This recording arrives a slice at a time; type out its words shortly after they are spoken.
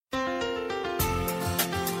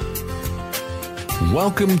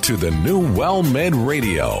Welcome to the new WellMed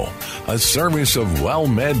Radio, a service of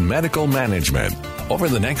WellMed Medical Management. Over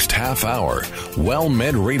the next half hour,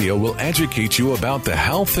 WellMed Radio will educate you about the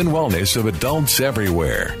health and wellness of adults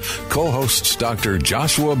everywhere. Co-hosts Dr.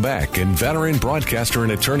 Joshua Beck and veteran broadcaster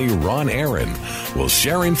and attorney Ron Aaron will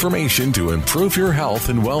share information to improve your health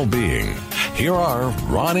and well-being. Here are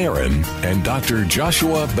Ron Aaron and Dr.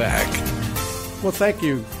 Joshua Beck. Well, thank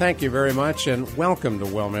you very much, and welcome to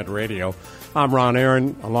WellMed Radio. I'm Ron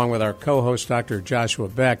Aaron, along with our co-host, Dr. Joshua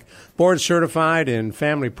Beck, board-certified in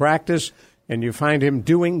family practice, and you find him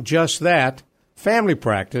doing just that, family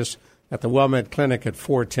practice, at the WellMed Clinic at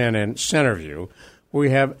 410 in Centerview. We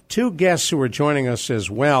have two guests who are joining us as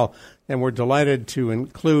well, and we're delighted to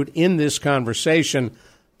include in this conversation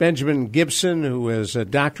Benjamin Gibson, who is a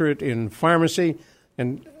doctorate in pharmacy,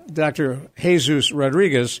 and Dr. Jesus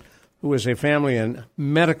Rodriguez, who is a family and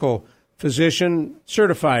medical physician,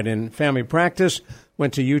 certified in family practice,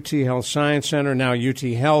 went to UT Health Science Center, now UT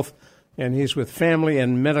Health, and he's with Family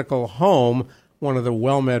and Medical Home, one of the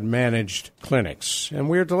WellMed managed clinics. And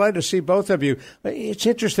we're delighted to see both of you. It's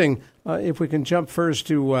interesting, if we can jump first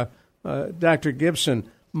to Dr. Gibson.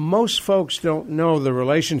 Most folks don't know the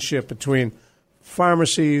relationship between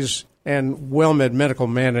pharmacies and WellMed medical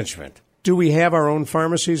management. Do we have our own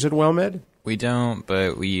pharmacies at WellMed? We don't,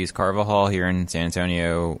 but we use Carvajal here in San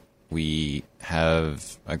Antonio. We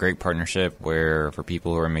have a great partnership where for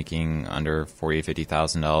people who are making under $40,000,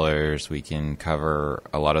 $50,000, we can cover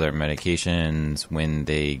a lot of their medications. When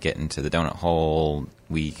they get into the donut hole,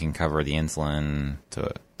 we can cover the insulin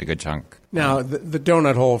to a good chunk. Now, the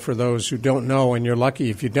donut hole, for those who don't know, and you're lucky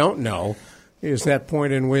if you don't know, is that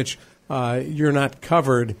point in which you're not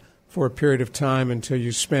covered for a period of time until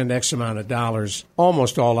you spend X amount of dollars,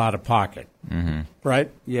 almost all out of pocket. Mm-hmm. Right?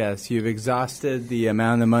 Yes, you've exhausted the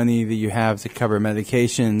amount of money that you have to cover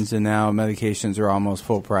medications, and now medications are almost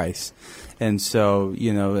full price. And so,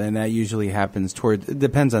 and that usually happens it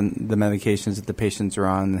depends on the medications that the patients are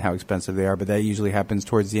on and how expensive they are, but that usually happens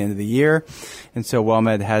towards the end of the year. And so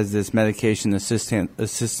WellMed has this medication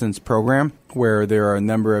assistance program where there are a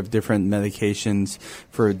number of different medications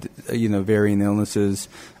for, varying illnesses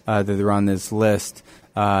that are on this list.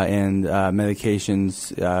 And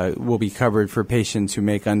medications will be covered for patients who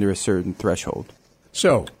make under a certain threshold.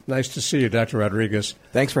 So, nice to see you, Dr. Rodriguez.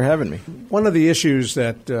 Thanks for having me. One of the issues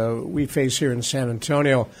that we face here in San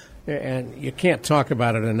Antonio, and you can't talk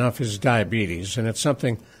about it enough, is diabetes. And it's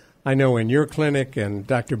something I know in your clinic and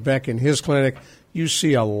Dr. Beck in his clinic, you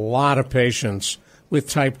see a lot of patients with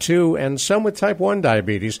type 2 and some with type 1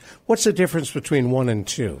 diabetes. What's the difference between 1 and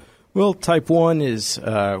 2? Well, type 1 is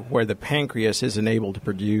where the pancreas isn't able to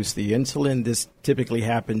produce the insulin. This typically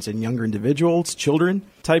happens in younger individuals, children.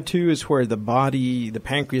 Type 2 is where the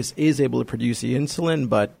pancreas is able to produce the insulin,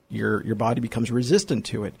 but your body becomes resistant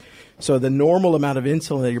to it. So the normal amount of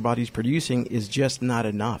insulin that your body's producing is just not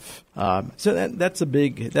enough. So that's a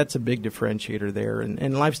big differentiator there,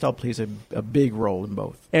 and lifestyle plays a big role in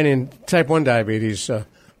both. And in type 1 diabetes,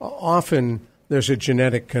 often there's a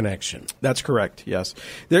genetic connection. That's correct, yes.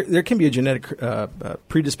 There can be a genetic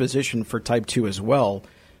predisposition for type 2 as well.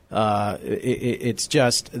 It's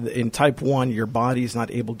just in type 1, your body's not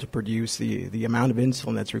able to produce the amount of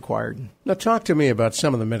insulin that's required. Now, talk to me about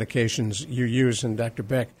some of the medications you use, and Dr.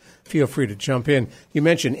 Beck, feel free to jump in. You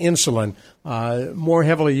mentioned insulin, more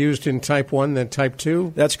heavily used in type 1 than type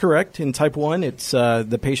 2? That's correct. In type 1, it's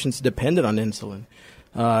the patient's dependent on insulin.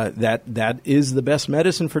 That is the best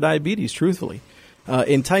medicine for diabetes, truthfully.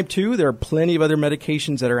 In type 2, there are plenty of other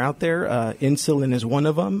medications that are out there. Insulin is one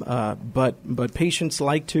of them, but patients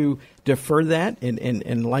like to defer that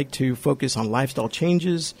and like to focus on lifestyle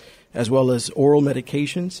changes as well as oral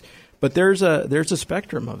medications. But there's a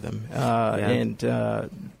spectrum of them,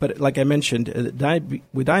 but like I mentioned,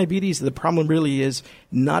 with diabetes, the problem really is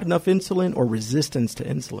not enough insulin or resistance to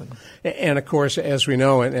insulin. And of course, as we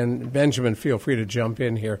know, and Benjamin, feel free to jump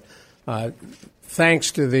in here.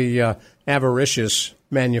 Thanks to the avaricious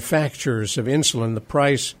manufacturers of insulin, the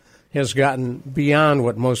price has gotten beyond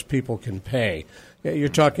what most people can pay. You're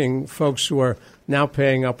talking folks who are now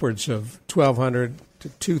paying upwards of $1,200 to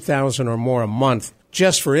 $2,000 or more a month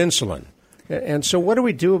just for insulin. And so what do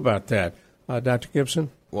we do about that, Dr. Gibson?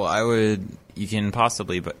 Well, you can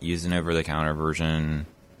possibly use an over-the-counter version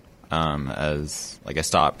as like a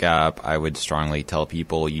stopgap. I would strongly tell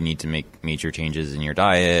people you need to make major changes in your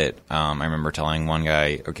diet. I remember telling one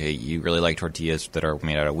guy, okay, you really like tortillas that are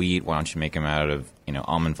made out of wheat. Why don't you make them out of,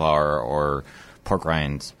 almond flour or pork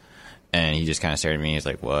rinds? And he just kind of stared at me. He's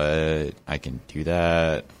like, what? I can do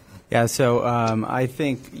that? Yeah, so I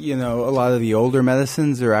think, a lot of the older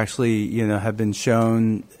medicines are actually, have been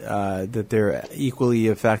shown that they're equally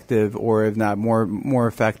effective, or if not more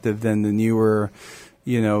effective than the newer,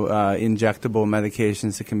 injectable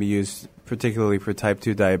medications that can be used particularly for type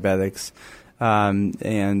 2 diabetics.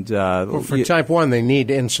 For type 1, they need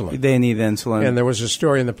insulin. They need insulin. And there was a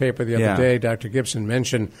story in the paper the other day, Dr. Gibson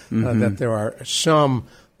mentioned that there are some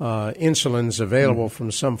insulins available from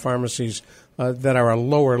some pharmacies that are a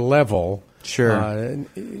lower level. Sure.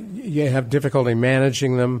 You have difficulty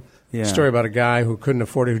managing them. Yeah. A story about a guy who couldn't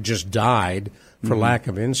afford it, who just died for lack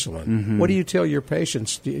of insulin. What do you tell your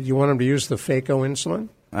patients? Do you want them to use the phaco insulin?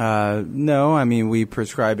 No, I mean, we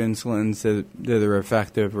prescribe insulins that are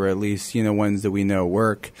effective, or at least, ones that we know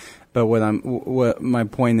work. But what my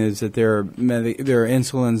point is that there are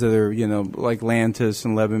insulins that are, like Lantus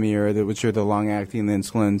and Levemir, which are the long-acting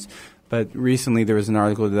insulins. But recently there was an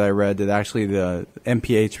article that I read that actually the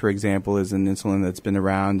MPH, for example, is an insulin that's been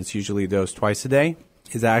around. It's usually dosed twice a day.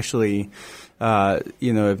 Is actually,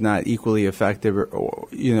 if not equally effective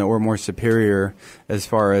or more superior as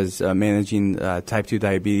far as managing type 2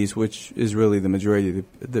 diabetes, which is really the majority of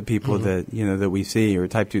the people that we see, or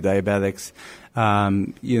type 2 diabetics,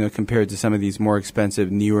 compared to some of these more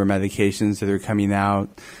expensive, newer medications that are coming out.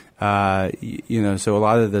 So a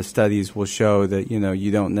lot of the studies will show that,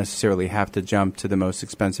 you don't necessarily have to jump to the most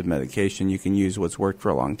expensive medication. You can use what's worked for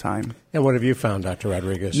a long time. And what have you found, Dr.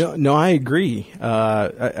 Rodriguez? No, I agree.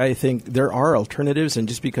 I think there are alternatives, and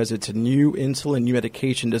just because it's a new insulin, new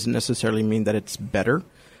medication, doesn't necessarily mean that it's better.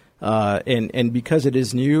 And because it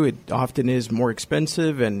is new, it often is more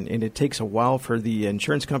expensive, and it takes a while for the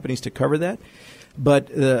insurance companies to cover that. But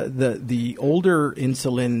the older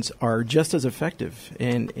insulins are just as effective,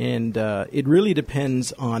 and it really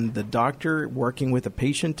depends on the doctor working with a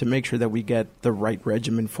patient to make sure that we get the right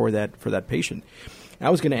regimen for that patient. I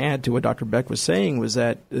was going to add to what Dr. Beck was saying, was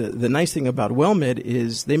that the nice thing about WellMed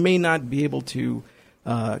is they may not be able to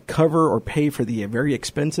cover or pay for the very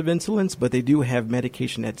expensive insulins, but they do have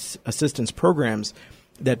medication assistance programs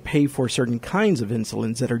that pay for certain kinds of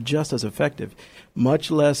insulins that are just as effective,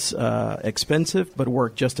 much less expensive, but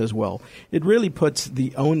work just as well. It really puts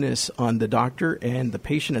the onus on the doctor and the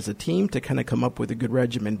patient as a team to kind of come up with a good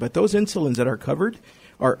regimen. But those insulins that are covered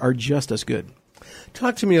are just as good.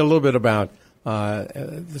 Talk to me a little bit about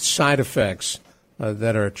the side effects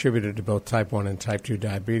that are attributed to both type 1 and type 2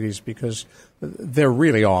 diabetes, because they're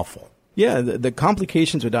really awful. Yeah, the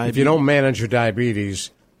complications with diabetes. If you don't manage your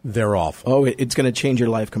diabetes, they're awful. Oh, it's going to change your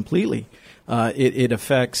life completely. It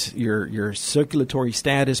affects your circulatory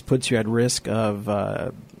status, puts you at risk of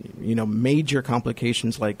major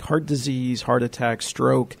complications like heart disease, heart attack,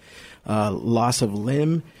 stroke, loss of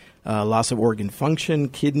limb, loss of organ function,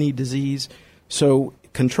 kidney disease. So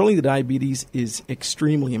controlling the diabetes is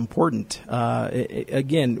extremely important.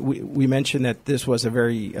 Again, we mentioned that this was a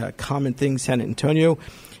very common thing in San Antonio.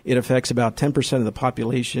 It affects about 10% of the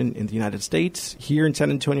population in the United States. Here in San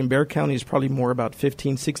Antonio and Bexar County is probably more about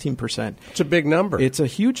 15, 16%. It's a big number. It's a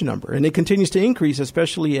huge number, and it continues to increase,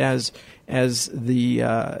 especially as the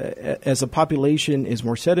population is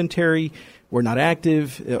more sedentary. We're not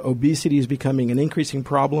active. Obesity is becoming an increasing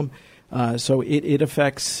problem. So it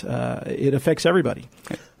affects everybody.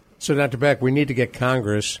 So, Dr. Beck, we need to get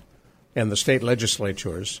Congress and the state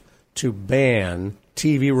legislatures to ban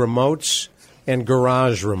TV remotes and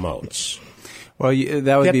garage remotes. Well,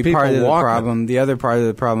 that would be part of the walking. problem. The other part of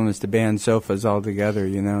the problem is to ban sofas altogether,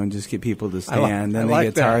 and just get people to stand. Then they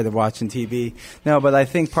get tired of watching TV. No, but I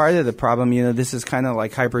think part of the problem, this is kind of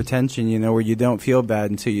like hypertension, where you don't feel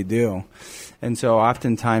bad until you do. And so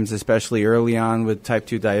oftentimes, especially early on with type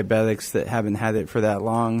 2 diabetics that haven't had it for that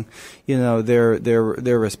long,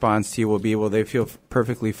 their response to you will be, well, they feel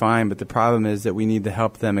perfectly fine. But the problem is that we need to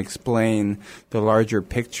help them explain the larger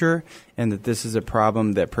picture, and that this is a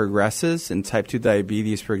problem that progresses. And type 2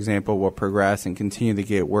 diabetes, for example, will progress and continue to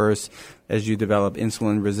get worse as you develop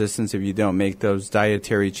insulin resistance if you don't make those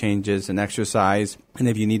dietary changes and exercise. And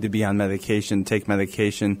if you need to be on medication, take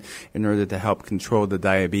medication in order to help control the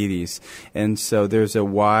diabetes. And so there's a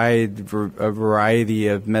wide variety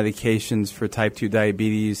of medications for type 2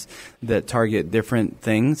 diabetes that target different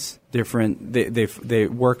things. They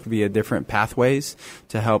work via different pathways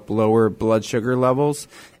to help lower blood sugar levels.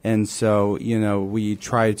 And so, we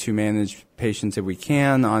try to manage patients if we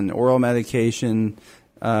can on oral medication,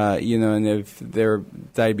 and if their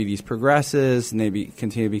diabetes progresses and they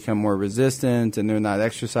continue to become more resistant and they're not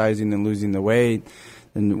exercising and losing the weight,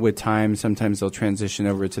 then with time, sometimes they'll transition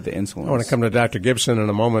over to the insulin. I want to come to Dr. Gibson in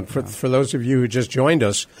a moment. For those of you who just joined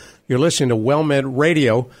us, you're listening to WellMed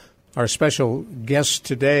Radio. Our special guest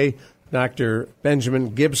today, Dr.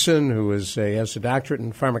 Benjamin Gibson, who has a doctorate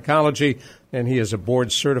in pharmacology, and he is a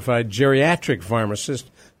board-certified geriatric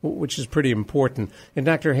pharmacist, which is pretty important. And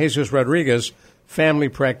Dr. Jesus Rodriguez, family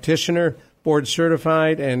practitioner,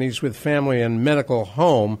 board-certified, and he's with Family and Medical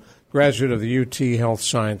Home, graduate of the UT Health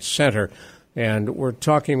Science Center. And we're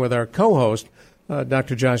talking with our co-host,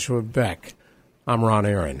 Dr. Joshua Beck. I'm Ron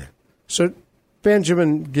Aaron. So,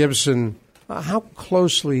 Benjamin Gibson, how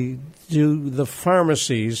closely do the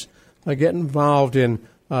pharmacies get involved in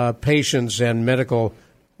patients and medical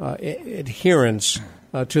adherence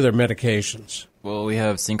to their medications? Well, we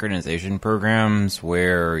have synchronization programs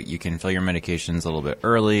where you can fill your medications a little bit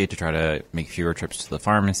early to try to make fewer trips to the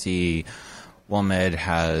pharmacy. WellMed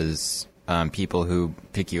has people who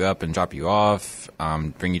pick you up and drop you off,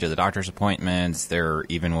 bring you to the doctor's appointments. They're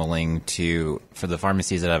even willing to, for the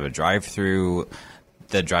pharmacies that have a drive-through,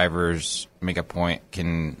 the drivers make a point,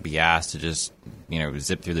 can be asked to just,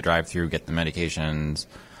 zip through the drive-through, get the medications.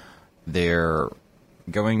 They're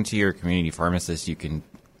going to your community pharmacist.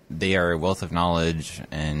 They are a wealth of knowledge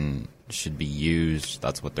and should be used.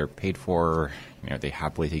 That's what they're paid for. They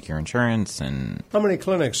happily take your insurance. And how many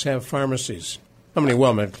clinics have pharmacies? How many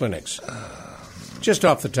WellMed clinics? Just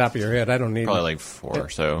off the top of your head, I don't need probably like 4 or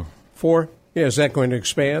so. 4? Yeah, is that going to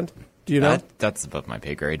expand? Do you know? That's above my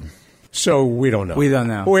pay grade. So we don't know. We don't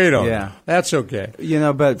know. We don't know. That's okay.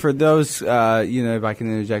 But for those, if I can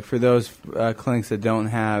interject, for those clinics that don't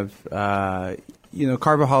have,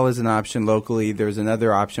 Carbajal is an option locally. There's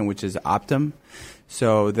another option, which is Optum.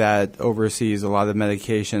 So that oversees a lot of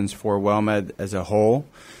medications for WellMed as a whole.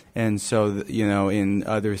 And so, in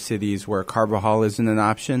other cities where Carbajal isn't an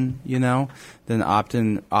option, then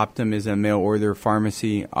Optum is a mail-order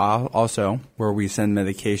pharmacy also where we send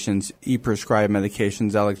medications, e-prescribed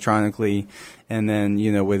medications electronically, and then,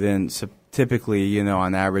 within typically,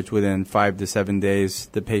 on average, within 5 to 7 days,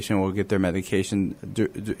 the patient will get their medication,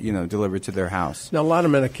 delivered to their house. Now, a lot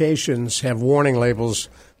of medications have warning labels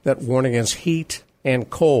that warn against heat and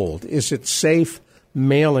cold. Is it safe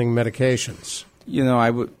mailing medications?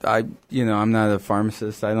 I'm not a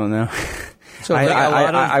pharmacist. I don't know. So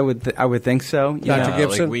I would think so. Dr.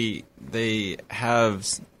 Gibson? They have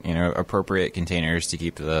appropriate containers to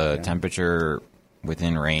keep the temperature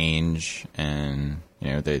within range, and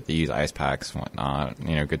they use ice packs and whatnot.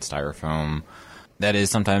 Good styrofoam. That is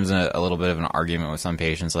sometimes a little bit of an argument with some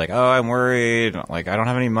patients, like, oh, I'm worried, like, I don't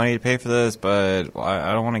have any money to pay for this, but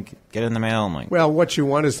I don't want to get it in the mail. I'm like, well, what you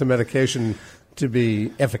want is the medication to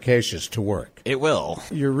be efficacious, to work. It will.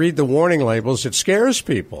 You read the warning labels, it scares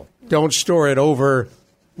people. Don't store it over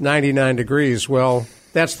 99 degrees. Well,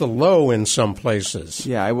 that's the low in some places.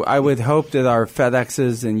 Yeah, I would hope that our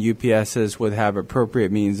FedExes and UPSs would have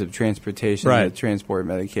appropriate means of transportation to transport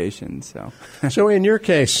medications. So in your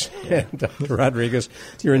case, Dr. Rodriguez,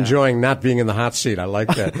 you're enjoying not being in the hot seat. I like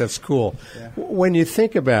that. That's cool. Yeah. When you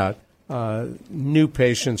think about new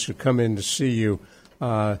patients who come in to see you,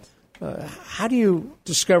 how do you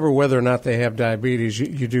discover whether or not they have diabetes?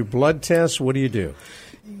 You do blood tests? What do you do?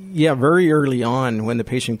 Yeah, very early on when the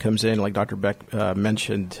patient comes in, like Dr. Beck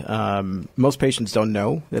mentioned, most patients don't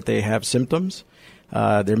know that they have symptoms.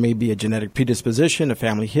 There may be a genetic predisposition, a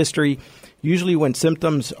family history. Usually when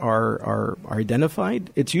symptoms are identified,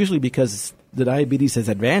 it's usually because the diabetes has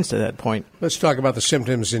advanced at that point. Let's talk about the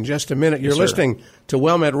symptoms in just a minute. You're listening to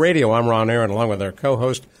WellMed Radio. I'm Ron Aaron, along with our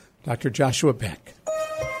co-host, Dr. Joshua Beck.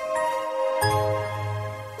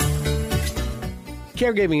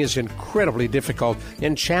 Caregiving is incredibly difficult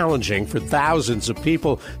and challenging for thousands of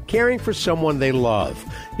people caring for someone they love.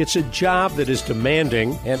 It's a job that is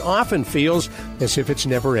demanding and often feels as if it's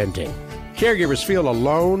never ending. Caregivers feel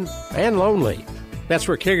alone and lonely. That's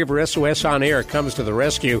where Caregiver SOS On Air comes to the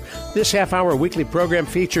rescue. This half-hour weekly program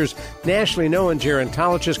features nationally known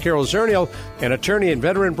gerontologist Carol Zernial and attorney and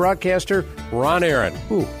veteran broadcaster Ron Aaron.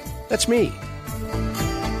 Ooh, that's me.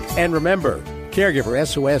 And remember, Caregiver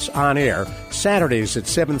SOS On Air, Saturdays at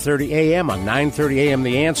 7:30 a.m. on 9:30 a.m.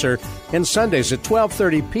 The Answer, and Sundays at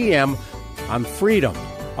 12:30 p.m. on Freedom,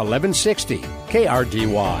 1160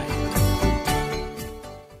 KRDY.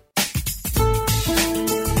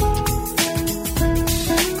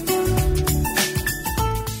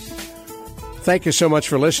 Thank you so much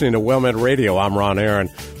for listening to WellMed Radio. I'm Ron Aaron,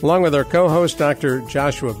 along with our co-host, Dr.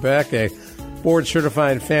 Joshua Beck, a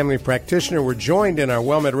board-certified family practitioner. We're joined in our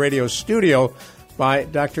WellMed Radio studio by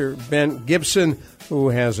Dr. Ben Gibson, who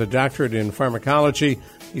has a doctorate in pharmacology.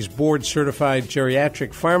 He's board-certified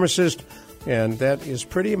geriatric pharmacist, and that is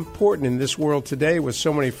pretty important in this world today with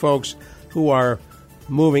so many folks who are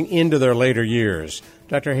moving into their later years.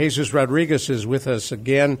 Dr. Jesus Rodriguez is with us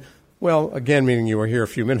again. Well, again, meaning you were here a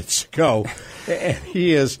few minutes ago. And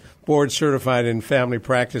he is board certified in family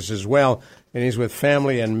practice as well, and he's with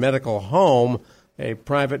Family and Medical Home, a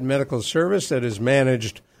private medical service that is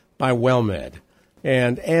managed by WellMed.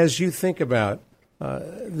 And as you think about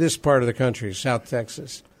this part of the country, South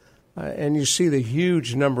Texas, and you see the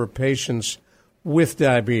huge number of patients with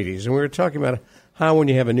diabetes, and we were talking about how when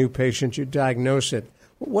you have a new patient, you diagnose it.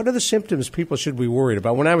 What are the symptoms people should be worried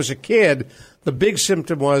about? When I was a kid, the big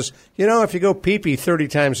symptom was, if you go pee-pee 30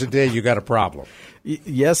 times a day, you got a problem.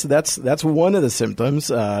 Yes, that's one of the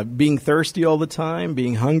symptoms. Being thirsty all the time,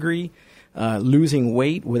 being hungry, losing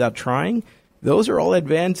weight without trying. Those are all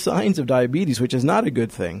advanced signs of diabetes, which is not a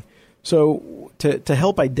good thing. So to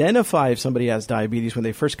help identify if somebody has diabetes when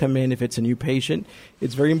they first come in, if it's a new patient,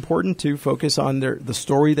 it's very important to focus on the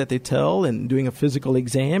story that they tell and doing a physical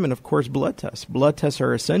exam and, of course, blood tests. Blood tests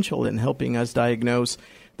are essential in helping us diagnose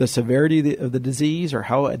the severity of the disease or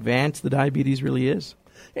how advanced the diabetes really is.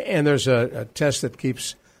 And there's a test that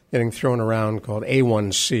keeps getting thrown around called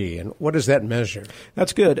A1C. And what does that measure?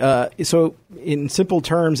 That's good. So in simple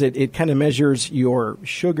terms, it kind of measures your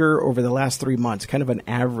sugar over the last 3 months, kind of an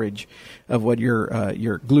average of what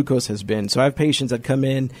your glucose has been. So I have patients that come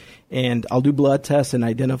in and I'll do blood tests and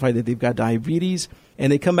identify that they've got diabetes.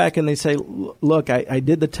 And they come back and they say, look, I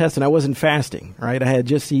did the test and I wasn't fasting, right? I had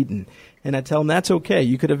just eaten. And I tell them that's okay.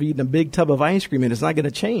 You could have eaten a big tub of ice cream and it's not going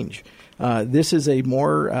to change. This is a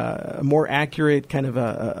more accurate kind of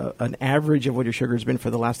an average of what your sugar has been for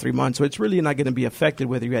the last 3 months. So it's really not going to be affected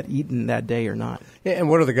whether you had eaten that day or not. Yeah, and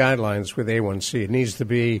what are the guidelines with A1C? It needs to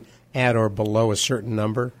be at or below a certain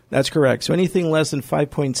number? That's correct. So anything less than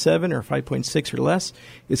 5.7 or 5.6 or less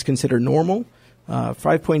is considered normal.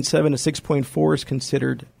 5.7 to 6.4 is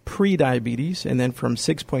considered pre-diabetes, and then from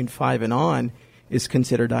 6.5 and on is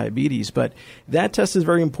considered diabetes. But that test is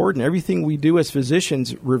very important. Everything we do as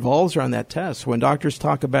physicians revolves around that test. When doctors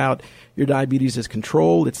talk about your diabetes is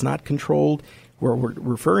controlled, it's not controlled, what we're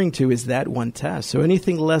referring to is that one test. So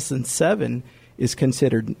anything less than 7 is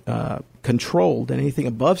considered controlled, and anything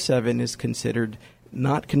above 7 is considered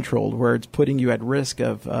not controlled, where it's putting you at risk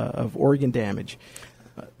of organ damage.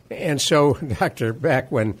 And so, Dr.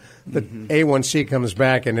 Beck, when the A1C comes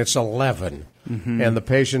back and it's 11, and the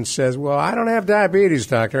patient says, well, I don't have diabetes,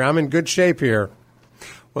 doctor. I'm in good shape here.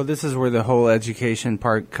 Well, this is where the whole education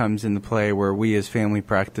part comes into play, where we as family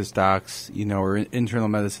practice docs, or internal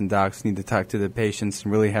medicine docs need to talk to the patients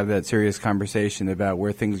and really have that serious conversation about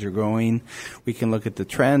where things are going. We can look at the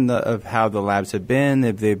trend of how the labs have been,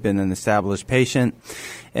 if they've been an established patient.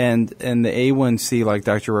 And the A1C, like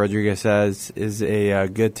Dr. Rodriguez says, is a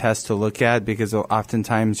good test to look at, because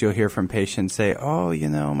oftentimes you'll hear from patients say, oh,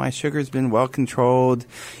 my sugar's been well controlled,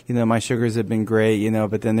 my sugars have been great,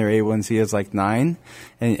 but then their A1C is like 9.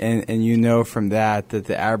 And from that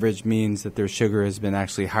the average means that their sugar has been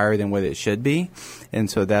actually higher than what it should be. And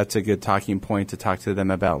so that's a good talking point to talk to them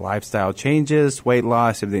about lifestyle changes, weight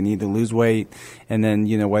loss, if they need to lose weight, and then,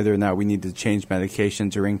 whether or not we need to change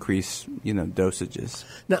medications or increase, dosages.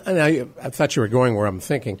 Now, I thought you were going where I'm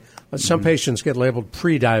thinking. Some patients get labeled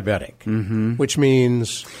pre-diabetic, which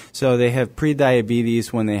means? So they have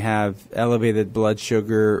pre-diabetes when they have elevated blood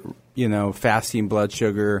sugar, fasting blood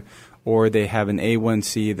sugar, or they have an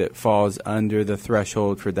A1C that falls under the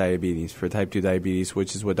threshold for diabetes, for type 2 diabetes,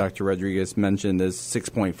 which is what Dr. Rodriguez mentioned as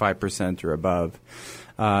 6.5% or above.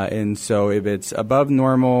 And so if it's above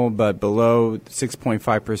normal but below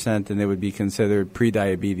 6.5%, then it would be considered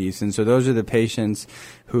prediabetes. And so those are the patients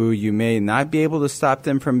who you may not be able to stop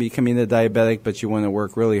them from becoming a diabetic, but you want to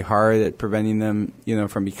work really hard at preventing them,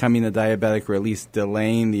 from becoming a diabetic, or at least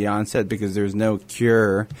delaying the onset, because there's no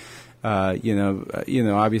cure.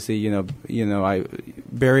 Obviously,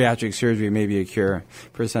 bariatric surgery may be a cure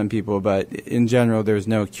for some people, but in general, there's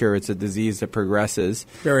no cure. It's a disease that progresses.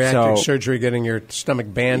 Bariatric surgery, getting your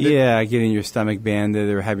stomach banded? Yeah, getting your stomach banded,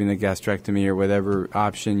 or having a gastrectomy, or whatever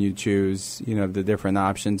option you choose, the different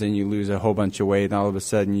options, and you lose a whole bunch of weight, and all of a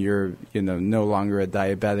sudden you're, no longer a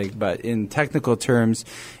diabetic. But in technical terms,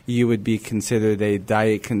 you would be considered a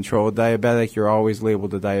diet-controlled diabetic. You're always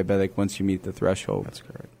labeled a diabetic once you meet the threshold. That's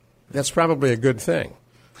correct. That's probably a good thing.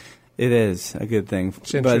 It is a good thing,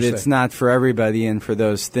 but it's not for everybody. And for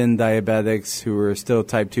those thin diabetics who are still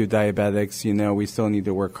type 2 diabetics, we still need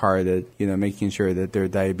to work hard at, making sure that their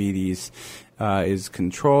diabetes is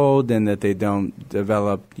controlled and that they don't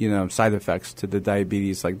develop, side effects to the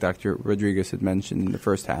diabetes, like Dr. Rodriguez had mentioned in the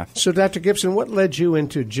first half. So, Dr. Gibson, what led you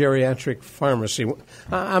into geriatric pharmacy?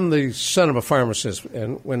 I'm the son of a pharmacist,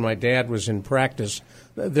 and when my dad was in practice,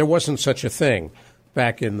 there wasn't such a thing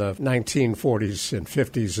back in the 1940s and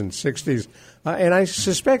 50s and 60s. And I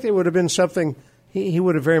suspect it would have been something he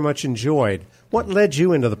would have very much enjoyed. What led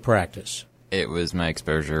you into the practice? It was my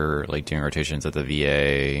exposure, like doing rotations at the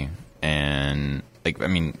VA, and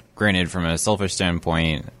granted, from a selfish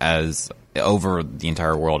standpoint, as over the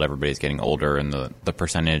entire world, everybody's getting older, and the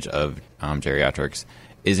percentage of geriatrics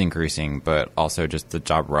is increasing, but also just the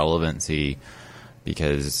job relevancy,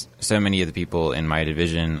 because so many of the people in my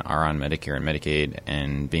division are on Medicare and Medicaid,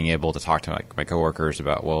 and being able to talk to my coworkers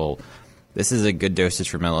about, well, this is a good dosage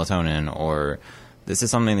for melatonin, or this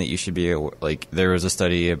is something that you should be, like, there was a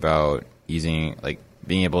study about using, like,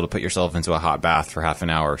 being able to put yourself into a hot bath for half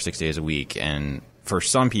an hour 6 days a week, and for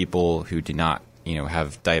some people who did not,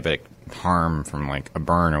 have diabetic harm from, like, a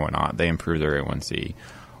burn or whatnot, they improve their A1C.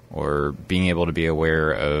 Or being able to be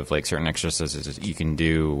aware of, like, certain exercises you can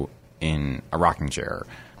do in a rocking chair.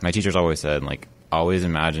 My teachers always said, like, always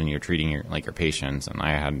imagine you're treating your patients, and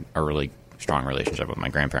I had a really strong relationship with my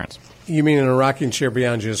grandparents. You mean in a rocking chair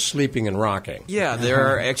beyond just sleeping and rocking? Yeah, there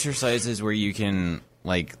are exercises where you can,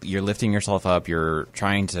 like, you're lifting yourself up, you're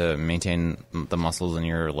trying to maintain the muscles in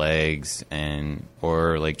your legs,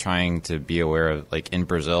 or like trying to be aware of, like, in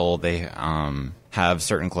Brazil, they have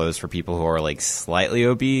certain clothes for people who are, like, slightly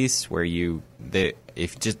obese, where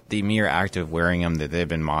if just the mere act of wearing them, that they've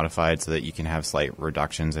been modified so that you can have slight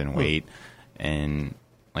reductions in weight. And,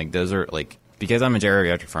 like, those are, like, because I'm a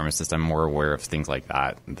geriatric pharmacist, I'm more aware of things like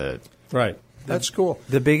that. Right. That's cool.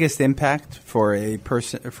 The biggest impact for a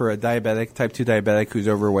diabetic, type 2 diabetic who's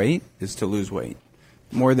overweight, is to lose weight.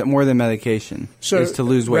 More than medication, is to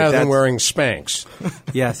lose weight. Rather than wearing Spanx.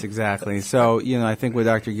 Yes, exactly. So, I think what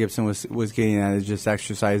Dr. Gibson was getting at is just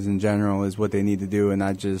exercise in general is what they need to do, and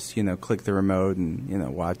not just, click the remote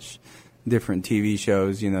and, watch different TV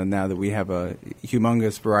shows, now that we have a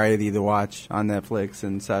humongous variety to watch on Netflix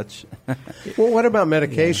and such. Well, what about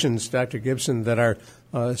medications, Dr. Gibson, that are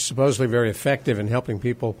supposedly very effective in helping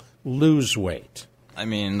people lose weight? I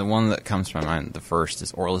mean, the one that comes to my mind the first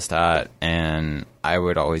is Orlistat, and I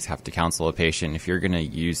would always have to counsel a patient, if you're going to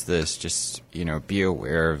use this, just, be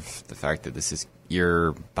aware of the fact that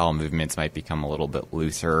your bowel movements might become a little bit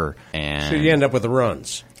looser. And so you end up with the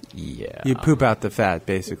runs. Yeah. You poop out the fat,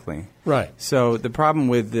 basically. Right. So the problem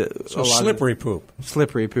with slippery poop.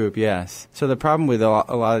 Slippery poop, yes. So the problem with a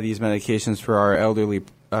lot of these medications for our elderly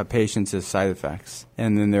patients is side effects.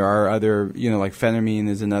 And then there are other, like phentermine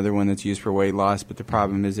is another one that's used for weight loss, but the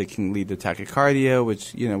problem is it can lead to tachycardia,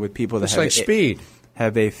 which, with people that it's like speed.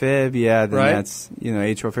 Have AFib, then right. That's,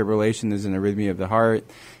 atrial fibrillation is an arrhythmia of the heart.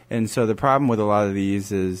 And so the problem with a lot of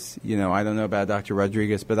these is, I don't know about Dr.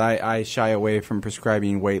 Rodriguez, but I shy away from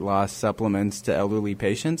prescribing weight loss supplements to elderly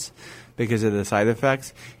patients because of the side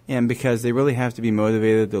effects and because they really have to be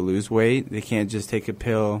motivated to lose weight. They can't just take a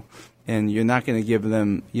pill, and you're not going to give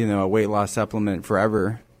them, a weight loss supplement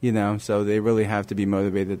forever. So they really have to be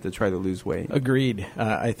motivated to try to lose weight. Agreed.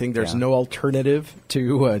 I think there's no alternative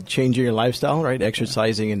to changing your lifestyle, right?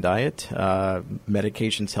 Exercising and diet.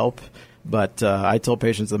 Medications help. But I tell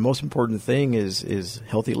patients the most important thing is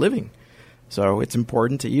healthy living. So it's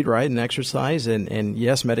important to eat right and exercise. And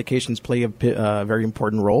yes, medications play a very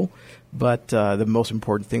important role. But the most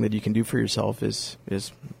important thing that you can do for yourself is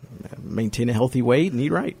maintain a healthy weight and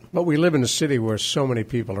eat right. But we live in a city where so many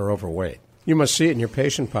people are overweight. You must see it in your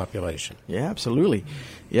patient population. Yeah, absolutely.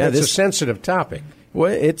 Yeah, it's a sensitive topic.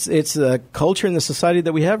 Well, it's the culture and the society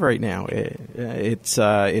that we have right now. It's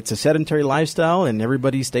a sedentary lifestyle, and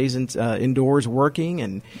everybody stays indoors working.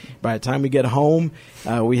 And by the time we get home,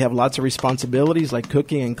 we have lots of responsibilities like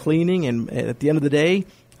cooking and cleaning. And at the end of the day,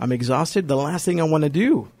 I'm exhausted. The last thing I want to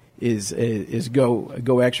do is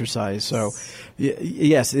go exercise. So,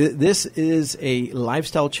 yes, this is a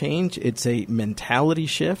lifestyle change. It's a mentality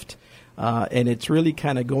shift, and it's really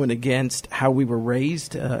kind of going against how we were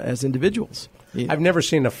raised as individuals. Yeah. I've never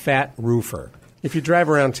seen a fat roofer. If you drive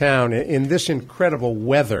around town in this incredible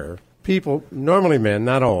weather, people, normally men,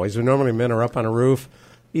 not always, but normally men are up on a roof,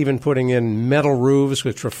 even putting in metal roofs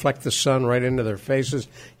which reflect the sun right into their faces.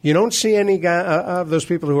 You don't see any of those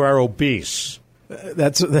people who are obese.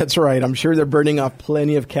 That's right. I'm sure they're burning off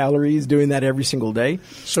plenty of calories doing that every single day.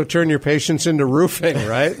 So turn your patients into roofing,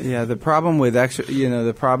 right? Yeah. The problem with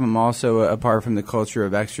the problem also, apart from the culture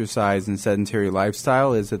of exercise and sedentary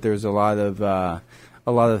lifestyle, is that there's a lot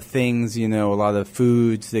of things, a lot of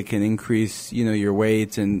foods that can increase, your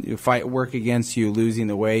weight and work against you losing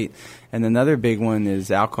the weight. And another big one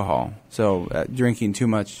is alcohol. So drinking too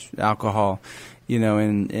much alcohol,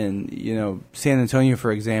 and San Antonio,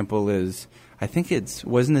 for example, is, I think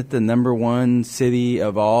wasn't it the #1 city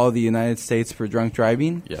of all the United States for drunk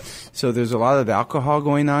driving? Yes. So there's a lot of alcohol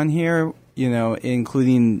going on here,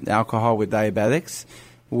 including alcohol with diabetics,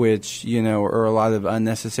 which, are a lot of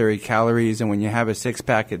unnecessary calories. And when you have a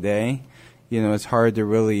 6-pack a day, it's hard to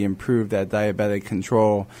really improve that diabetic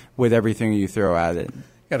control with everything you throw at it.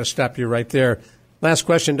 Got to stop you right there. Last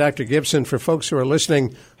question, Dr. Gibson, for folks who are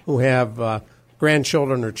listening who have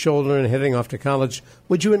grandchildren or children heading off to college,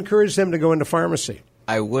 would you encourage them to go into pharmacy?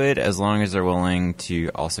 I would, as long as they're willing to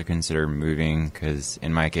also consider moving, because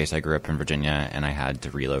in my case, I grew up in Virginia, and I had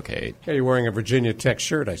to relocate. Yeah, you're wearing a Virginia Tech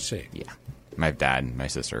shirt, I see. Yeah. My dad, my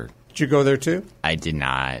sister. Did you go there, too? I did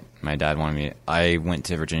not. My dad wanted me. I went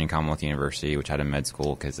to Virginia Commonwealth University, which had a med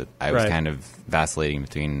school, because I was kind of vacillating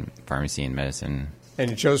between pharmacy and medicine. And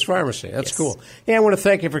you chose pharmacy. That's Yes. cool. Hey, I want to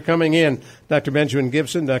thank you for coming in, Dr. Benjamin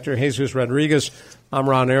Gibson, Dr. Jesus Rodriguez. I'm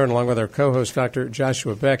Ron Aaron, along with our co-host, Dr.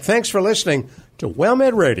 Joshua Beck. Thanks for listening to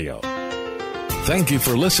WellMed Radio. Thank you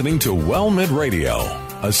for listening to WellMed Radio,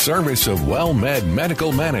 a service of WellMed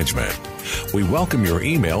Medical Management. We welcome your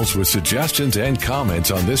emails with suggestions and comments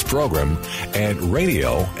on this program at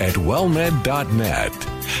radio@wellmed.net.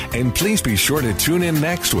 And please be sure to tune in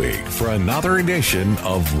next week for another edition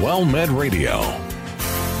of WellMed Radio.